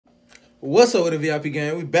What's up with the VIP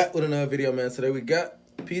gang? We back with another video, man. Today we got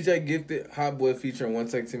PJ Gifted Hot Boy featuring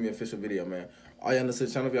Wuntayk Timmy official video, man. All y'all know to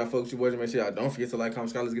the channel, if y'all folks, you boys, make sure y'all don't forget to like,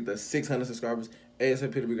 comment, subscribe. Let's get the 600 subscribers.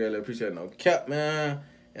 ASAP to be great. Appreciate it. No cap, man.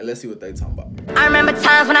 And let's see what they talking about. I remember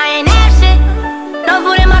times when I ain't have shit. No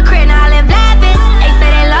food in my crib, now I live lavish. They say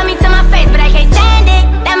they love me to my face, but I can't stand it.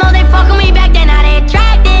 That mo they fuck with me back then, now they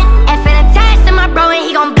attracted. Effing attached to my bro and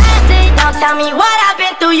he gon' blast it. Don't tell me what I've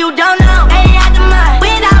been through, you don't know. Hey, I do mine.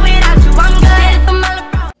 Without you, I'm good. For my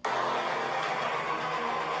little bro.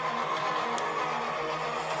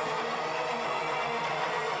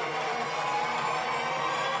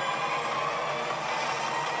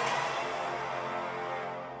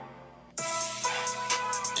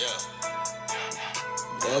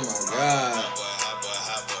 Oh my god.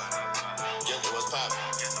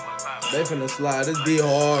 They finna slide. This be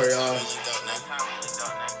hard, y'all.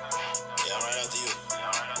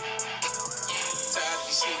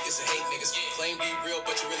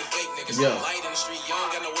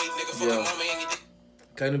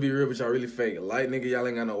 Claim to be real, but y'all really fake. Light nigga, y'all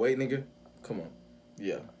ain't got no weight, nigga. Come on.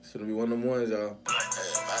 Yeah. Shouldn't be one of them ones, y'all. By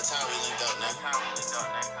the time we linked up now.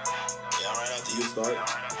 Yeah, right after you start.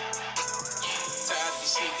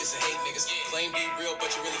 Niggas and hate niggas. Claim be real,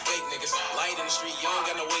 but you really fake niggas. Light in the street, you don't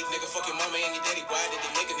got no weight, nigga. Fuck your mama and your daddy. Why did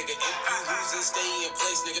the nigga? If you lose and stay in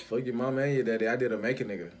place, nigga. Fuck your mama and your daddy. I did a make a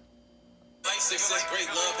nigga. Success, great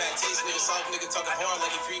love, bad taste, nigga. Soft nigga talking hard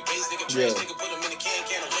like he free base, nigga. Trash nigga, put him in the can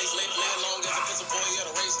of lace. Play along as a pistol boy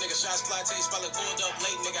of the race, nigga. Shots fly, taste, probably pulled up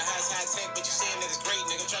late, nigga. High tech, but you saying that it's great,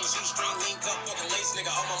 nigga. Trying to shoot string, link up, fucking lace,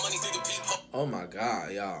 nigga. All my money through the peephole. Oh my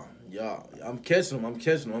god, y'all. I'm catching him.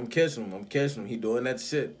 He doing that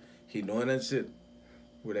shit.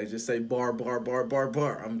 Where they just say bar.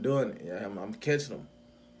 I'm doing it. Yeah, I'm catching him.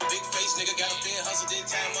 Big face, nigga, got a bin, hustle, did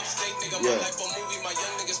time upstate, nigga. My life a movie, my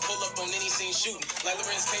young niggas pull up on any scene shooting. Like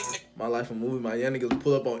Lorenz Cake, nigga. My life a movie, my young niggas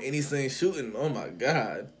pull up on any scene shooting. Oh my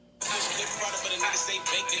god.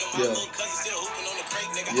 Yeah.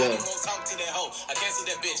 I cancel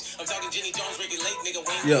that bitch. I'm talking Jenny Jones, Ricky Lake, nigga.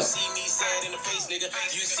 When you see me sad in the face, nigga.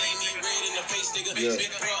 You see me red in the face, nigga. Big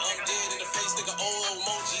bro, I'm dead in the face, nigga. Oh,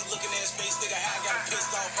 emoji looking at space, nigga. How I got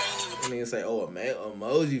pissed off, I ain't even. Nigga say, oh, man,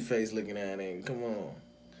 emoji face looking at it. Come on.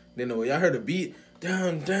 Then the way y'all heard the beat,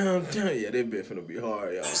 down. Yeah, that bit finna be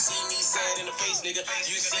hard, y'all. You see me sad in the face, nigga.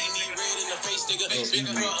 You see me red in the face, nigga. Big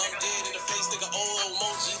bro, I'm dead in the face, nigga. Oh,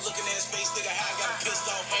 emoji looking at space, nigga. How I got pissed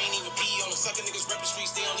off, I ain't even pee on them. Sucking niggas rep the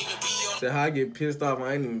streets, they don't even pee on them. Said how I get pissed off,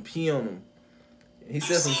 I ain't even pee on them. He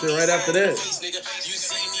said some shit right after that. You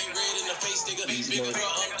see me red in the face, nigga. Big bro,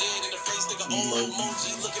 I'm dead in the face, nigga. Oh,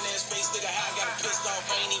 emoji looking at space, nigga. How I got pissed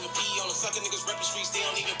off, I ain't even pee on them. Sucking niggas rep the streets, they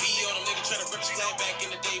don't even pee on them. Nigga try to rip his flat back in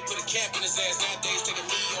the day, put a cap in his ass. Nowadays, take a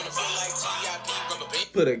knee on him. Feel like TIP, rubber band.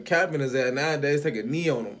 Put a cap in his ass. Nowadays, take a knee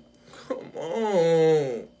on him. Come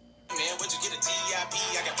on. Man, where'd you get a TIP?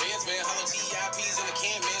 I got bands, man. Hollow TIPs in the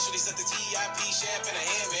can, man. Should they set the TIP shaft in the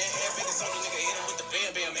hand, man? Air big soda, nigga, hit him with the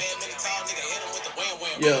bam bam. Head minute tall, nigga, hit him with the wham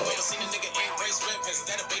wham. Yeah. Never seen a nigga embrace red pants. Is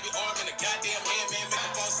that a baby arm in a goddamn hand, man? Make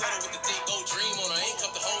a falsetto with the dick, go dream on her. Ain't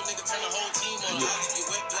cup the whole nigga, turn the whole team on her. I'll leave you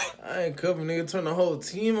wet black. I ain't cover nigga, turn the whole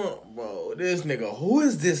team on. Bro, this nigga, who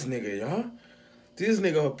is this nigga, y'all? This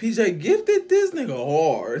nigga, PJ Gifted, this nigga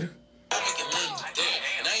hard.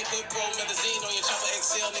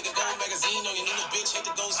 Hit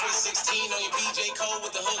the Ghost with 16 on your PJ Cole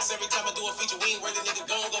with the hooks. Every time I do a feature, we ain't worthy nigga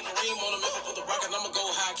go Kareem on him. If I put the rocket, I'ma go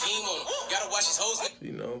Hakeem on him. Gotta watch his hoes.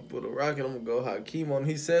 You know, put a rocket, I'm gonna go Hakeem on him.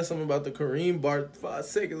 He said something about the Kareem bar 5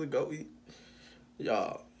 seconds ago.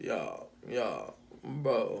 Y'all,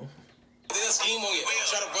 bro. They'll scheme on you.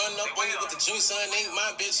 Try to run up on you with the junior son. Ain't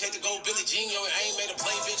my bitch. Had to go Billie Jean on you. I ain't made a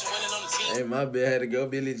play, bitch. Winning on the team. Ain't my bitch. Had to go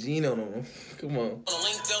Billie Jean on him. Come on.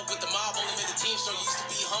 Linked up with the mob. Only made the team show. Used to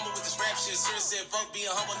be humble with this rap shit. Serious said, fuck being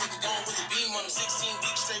humble. Nigga going with the beam on him. 16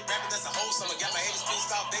 weeks straight rapping. That's a whole summer. Got my haters pissed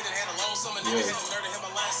off. They done had a long summer. Nigga had to murder him.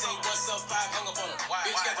 My line say, what's up? 5 hung up on him.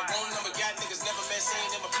 Bitch got the wrong number. Got niggas never met.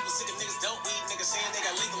 Saying that my people sick of niggas don't weed. Niggas saying they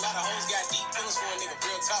got legal. A lot of hoes got deep feelings for a nigga.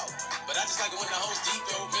 Real talk. But I just like it when the hoes deep,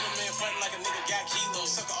 yo. Middleman frontin' like a nigga got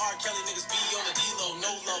kilos. Sucker R. Kelly niggas be on the D-Lo.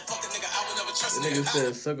 No love. Fuck a nigga. I would never trust a nigga.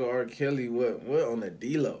 Said sucker R. Kelly what on the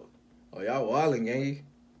D-Lo? Oh, y'all wildin', gang.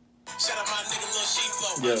 Shout out my nigga Lil Sheep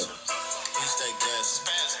Flow. Yeah. He stay gas.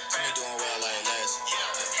 Timmy doing well like last.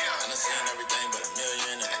 I done seen everything but a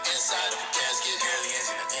million in the inside of a casket. Millions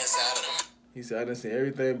in the inside of a. He said I done seen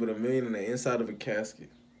everything but a million in the inside of a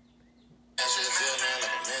casket. That shit feel man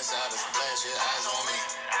like a inside of some black shit. Eyes on me.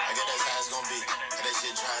 I guess that's how it's gonna be. That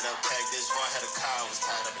shit tried up, packed this far. Had a car was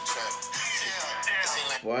tied up in traffic.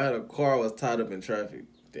 Before I had a car was tied up in traffic.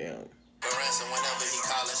 Damn. Ransom whenever he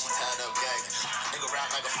callin', she tied up gagging. Nigga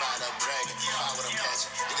rap like a fired up dragon. Fire with a passion.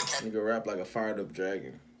 Nigga catch Nigga rap like a fired up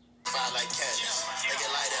dragon. fire like cats. They get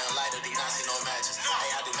lighter and lighter, do not see no matches. Hey,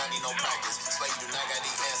 I do not need no practice. Swear you do not got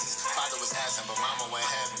these answers. Father was asking, but mama went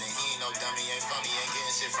having it. He ain't no dummy, ain't funny, ain't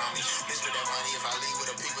getting shit from me. Bitch with that money, if I leave with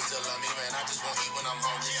the people still love me, man. I just won't eat when I'm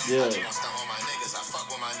hungry. Yeah. I just won't stunt on my niggas. I fuck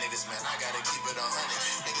with my niggas, man. I gotta keep it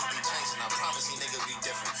 100. Niggas be changing, I promise you niggas be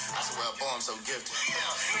different. I swear, boy, I'm so gifted.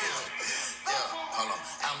 Yeah, hold on.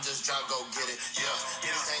 I'm just drop, go get it. Yeah,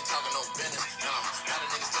 niggas ain't talking no business. No, now the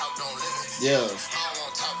niggas talk, don't live it. Yeah. I don't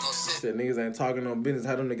want talk no shit. Said niggas ain't talking no business.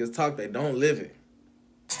 How them niggas talk, they don't live it.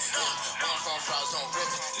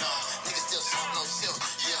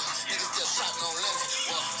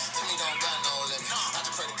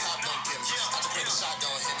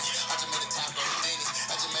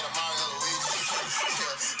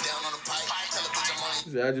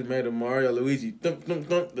 I just made a Mario Luigi thump thump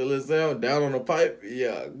thump the little sound down on the pipe.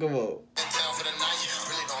 Yeah, come on.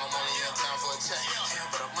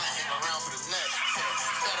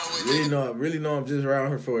 Really know I'm just around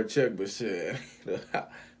here for a check, but shit, I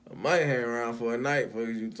might hang around for a night. What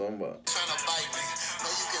you talking about?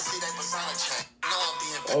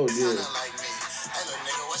 Oh yeah.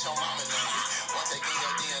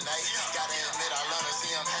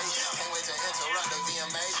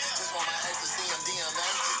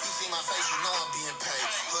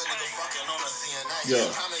 Yeah.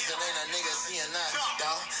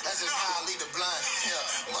 That's just how I lead the blind. Yeah,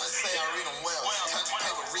 must say I read them well. Touch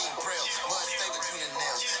paper, reading braille. Must stay between the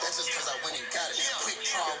nails. That's just cause I went and got it. Quick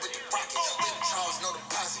draw with the rocket. With Charles, no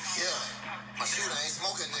deposit. Yeah. My shooter ain't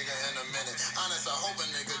smoking, nigga, in a minute. Honest, I hope a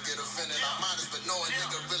nigga get offended. I'm modest, but no a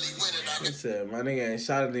nigga really with it. He said, my nigga ain't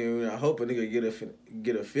shot a nigga. I hope a nigga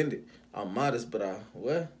get offended. I'm modest, but I,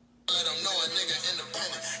 what? Let them know a nigga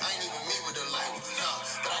independent. I ain't even meet with the label. Nah,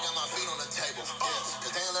 but I got my feet on the table. Yeah,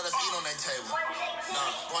 cause they ain't let us eat on that table.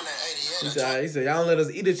 Nah, 188. He said, y'all don't let us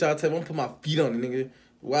eat at y'all table. I'm gonna put my feet on it, nigga.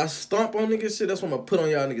 While I stomp on niggas shit, that's what I'm gonna put on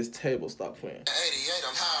y'all niggas table. Stop playing. 88,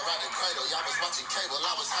 I'm high around the cradle. Y'all was watching cable.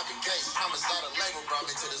 I was hopping gates. Promise not a label brought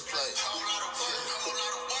me to this place.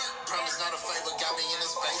 Promise not a favor got me in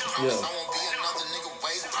this space. Promise I won't be another nigga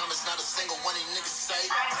waste. Promise not a single one of these niggas say.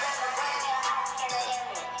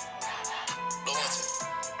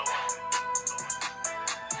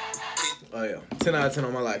 Oh yeah, 10 out of 10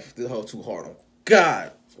 on my life. This whole too hard on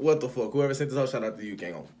God. What the fuck? Whoever sent this whole shout out to you,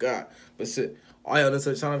 gang on God. But shit, all y'all that's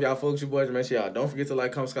channel, if y'all folks, your boys, make sure y'all don't forget to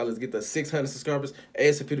like, comment, subscribe. Let's get the 600 subscribers.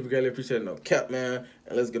 ASAP to be greatly appreciated. No cap, man.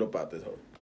 And let's get up out this hole.